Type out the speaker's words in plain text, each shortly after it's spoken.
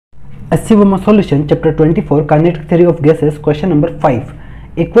SC Verma solution, chapter 24, kinetic theory of gases, question number 5.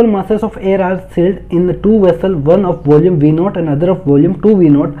 Equal masses of air are sealed in the two vessels, one of volume V0 and other of volume 2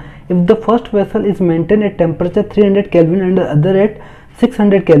 V0. If the first vessel is maintained at temperature 300 Kelvin and the other at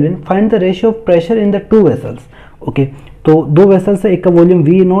 600 Kelvin, find the ratio of pressure in the two vessels. Okay तो दो vessels है, एक का volume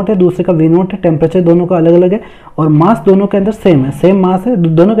V0 है, दूसरे का V0 है, temperature दोनों का अलग अलग है और मास दोनों के अंदर सेम है, सेम मास है,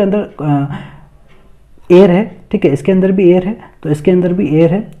 दोनों के अंदर एयर है, ठीक है, इसके अंदर भी एयर है तो इसके अंदर भी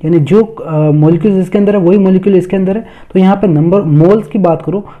एयर है, यानी जो मॉलिक्यूल्स इसके अंदर है वही मॉलिक्यूल इसके अंदर है। तो यहाँ पे नंबर मोल्स की बात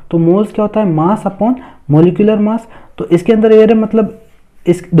करो तो मोल्स क्या होता है, मास अपॉन मॉलिक्यूलर मास। तो इसके अंदर एयर है, मतलब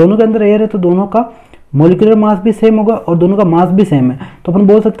इस दोनों के अंदर एयर है तो दोनों का मॉलिक्यूलर मास भी सेम होगा और दोनों का मास भी सेम है। तो अपन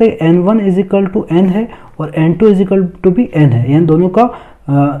बोल सकते हैं N1 is equal to N है और N2 इज इक्वल टू भी N है, यानी दोनों का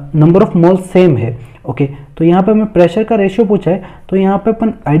नंबर ऑफ मोल्स सेम है। ओके तो यहाँ पे हमें प्रेशर का रेशियो पूछा है तो यहाँ पे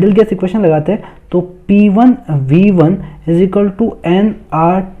अपन आइडियल गैस इक्वेशन लगाते हैं तो P1 V1 is equal to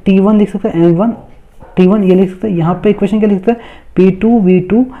NR T1 लिख सकते हैं, N1 T1 ये लिख सकते हैं। यहाँ पे इक्वेशन क्या लिख सकते हैं, P2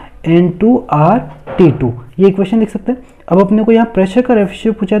 V2 N2 R T2 ये इक्वेशन लिख सकते हैं। अब अपने को यहाँ प्रेशर का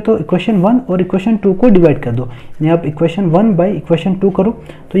रेशियो पूछा है तो इक्वेशन 1 और इक्वेशन 2 को डिवाइड कर दो, यानी आप इक्वेशन 1 बाई इक्वेशन 2 करो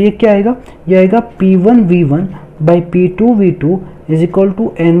तो ये क्या आएगा, ये आएगा P1 V1 by P2 V2 is equal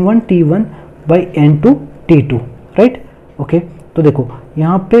to N1 T1 by N2 T2, right. Okay तो देखो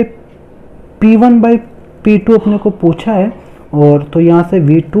यहाँ पे P1 बाई P2 अपने को पूछा है और तो यहाँ से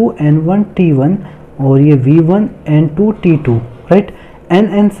V2 N1 T1 और ये V1 N2 T2, right.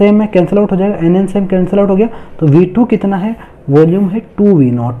 N same है, कैंसिल आउट हो जाएगा, N सेम कैंसिल आउट हो गया तो V2 कितना है, वॉल्यूम है 2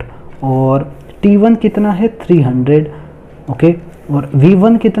 V0 और T1 कितना है 300, ओके, और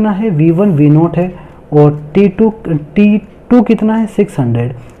V1 कितना है, V1 V0 है और T2 कितना है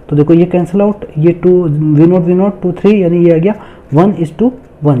 600। तो देखो ये कैंसिल आउट, ये 2 V0 2 3 यानी ये आ गया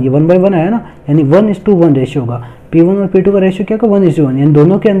 1:1, ये 1/1 आया ना, यानी 1:1 रेशियो होगा। P1 और P2 का रेशियो क्या होगा 1:1, यानी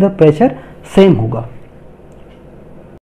दोनों के अंदर प्रेशर सेम होगा।